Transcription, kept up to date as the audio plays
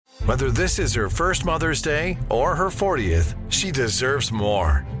Whether this is her first Mother's Day or her 40th, she deserves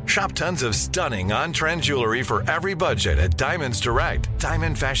more. Shop tons of stunning on-trend jewelry for every budget at Diamonds Direct.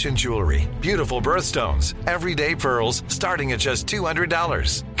 Diamond fashion jewelry, beautiful birthstones, everyday pearls starting at just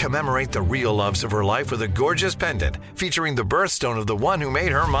 $200. Commemorate the real loves of her life with a gorgeous pendant featuring the birthstone of the one who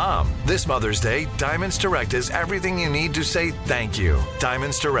made her mom. This Mother's Day, Diamonds Direct is everything you need to say thank you.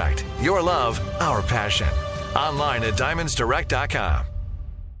 Diamonds Direct. Your love, our passion. Online at diamondsdirect.com.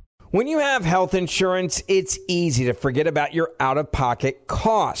 When you have health insurance, it's easy to forget about your out-of-pocket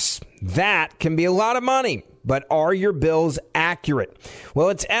costs. That can be a lot of money, but are your bills accurate? Well,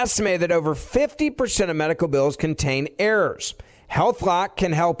 it's estimated that over 50% of medical bills contain errors. HealthLock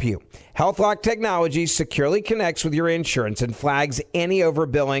can help you. HealthLock technology securely connects with your insurance and flags any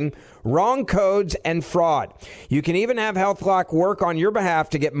overbilling, wrong codes, and fraud. You can even have HealthLock work on your behalf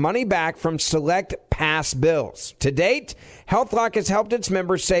to get money back from select past bills. To date, HealthLock has helped its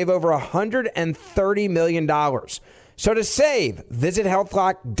members save over $130 million. So to save, visit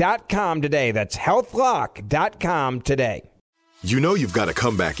healthlock.com today. That's healthlock.com today. You know you've got a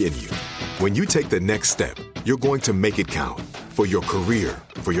comeback in you. When you take the next step, you're going to make it count. For your career,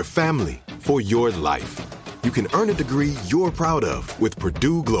 for your family, for your life. You can earn a degree you're proud of with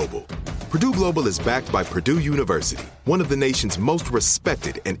Purdue Global. Purdue Global is backed by Purdue University, one of the nation's most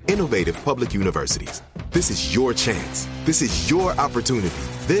respected and innovative public universities. This is your chance. This is your opportunity.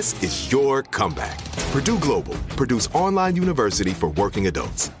 This is your comeback. Purdue Global, Purdue's online university for working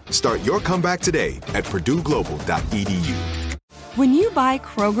adults. Start your comeback today at purdueglobal.edu. When you buy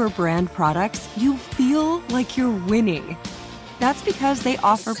Kroger brand products, you feel like you're winning. That's because they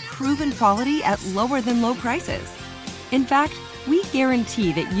offer proven quality at lower than low prices. In fact, we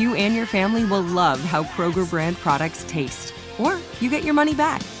guarantee that you and your family will love how Kroger brand products taste, or you get your money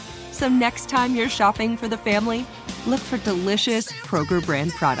back. So next time you're shopping for the family, look for delicious Kroger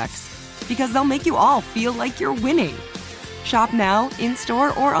brand products, because they'll make you all feel like you're winning. Shop now,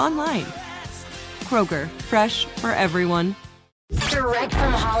 in-store, or online. Kroger, fresh for everyone. Direct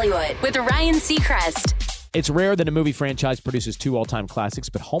from Hollywood with Ryan Seacrest. It's rare that a movie franchise produces two all-time classics,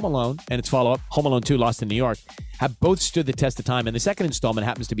 but Home Alone and its follow-up, Home Alone 2 Lost in New York, have both stood the test of time, and the second installment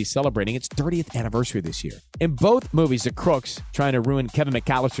happens to be celebrating its 30th anniversary this year. In both movies, the crooks trying to ruin Kevin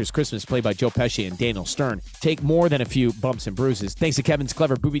McAllister's Christmas, played by Joe Pesci and Daniel Stern, take more than a few bumps and bruises thanks to Kevin's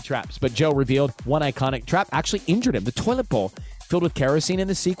clever booby traps, but Joe revealed one iconic trap actually injured him. The toilet bowl filled with kerosene in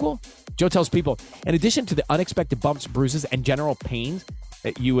the sequel. Joe tells people, in addition to the unexpected bumps, bruises, and general pains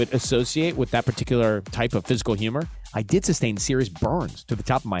that you would associate with that particular type of physical humor, I did sustain serious burns to the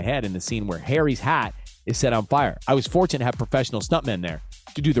top of my head in the scene where Harry's hat is set on fire. I was fortunate to have professional stuntmen there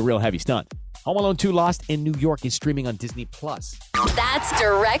to do the real heavy stunt. Home Alone 2 Lost in New York is streaming on Disney+. That's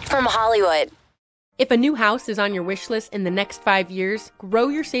direct from Hollywood. If a new house is on your wish list in the next 5 years, grow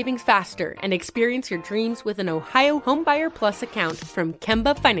your savings faster and experience your dreams with an Ohio Homebuyer Plus account from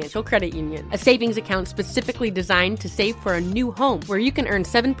Kemba Financial Credit Union. A savings account specifically designed to save for a new home, where you can earn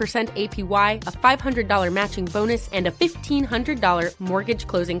 7% APY, a $500 matching bonus, and a $1,500 mortgage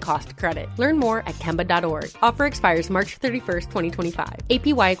closing cost credit. Learn more at Kemba.org. Offer expires March 31st, 2025.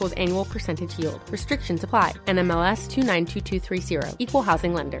 APY equals annual percentage yield. Restrictions apply. NMLS 292230. Equal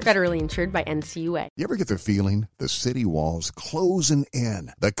housing lender. Federally insured by NCUA. You ever get the feeling the city walls closing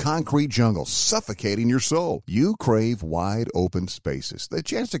in, the concrete jungle suffocating your soul? You crave wide open spaces, the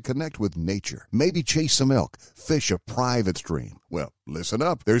chance to connect with nature, maybe chase some elk, fish a private stream. Well, listen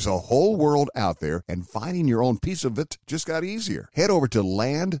up. There's a whole world out there, and finding your own piece of it just got easier. Head over to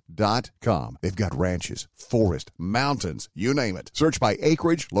land.com. They've got ranches, forest, mountains, you name it. Search by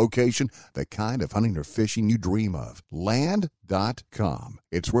acreage, location, the kind of hunting or fishing you dream of. Land.com.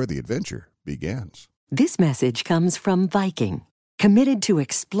 It's where the adventure begins. This message comes from Viking, committed to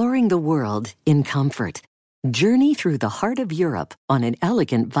exploring the world in comfort. Journey through the heart of Europe on an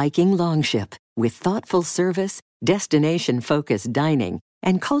elegant Viking longship with thoughtful service, destination-focused dining,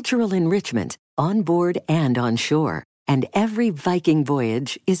 and cultural enrichment on board and on shore. And every Viking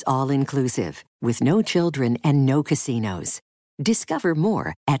voyage is all-inclusive, with no children and no casinos. Discover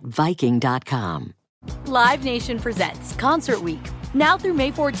more at Viking.com. Live Nation presents Concert Week. Now through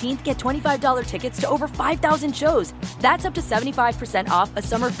May 14th, get $25 tickets to over 5,000 shows. That's up to 75% off a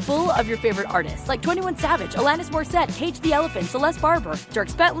summer full of your favorite artists like 21 Savage, Alanis Morissette, Cage the Elephant, Celeste Barber,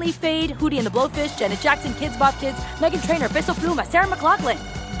 Dierks Bentley, Fade, Hootie and the Blowfish, Janet Jackson, Kidz Bop Kids, Meghan Trainor, Peso Pluma, Sarah McLachlan.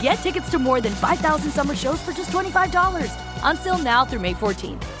 Get tickets to more than 5,000 summer shows for just $25. Until now through May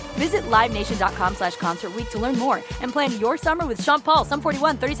 14th. Visit LiveNation.com/Concert Week to learn more and plan your summer with Sean Paul, Sum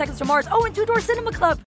 41, 30 Seconds to Mars, and Two Door Cinema Club.